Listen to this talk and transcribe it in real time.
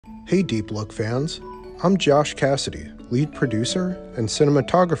Hey Deep Look fans, I'm Josh Cassidy, lead producer and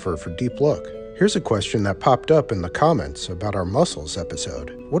cinematographer for Deep Look. Here's a question that popped up in the comments about our Mussels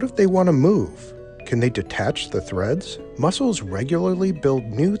episode. What if they want to move? Can they detach the threads? Mussels regularly build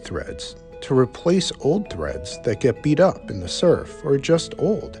new threads to replace old threads that get beat up in the surf or just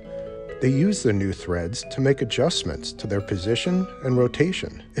old. They use the new threads to make adjustments to their position and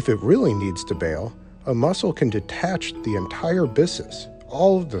rotation. If it really needs to bail, a mussel can detach the entire byssus,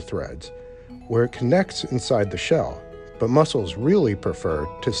 all of the threads, where it connects inside the shell. But mussels really prefer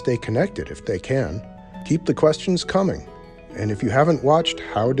to stay connected if they can. Keep the questions coming. And if you haven't watched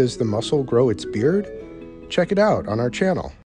How Does the Mussel Grow Its Beard? Check it out on our channel.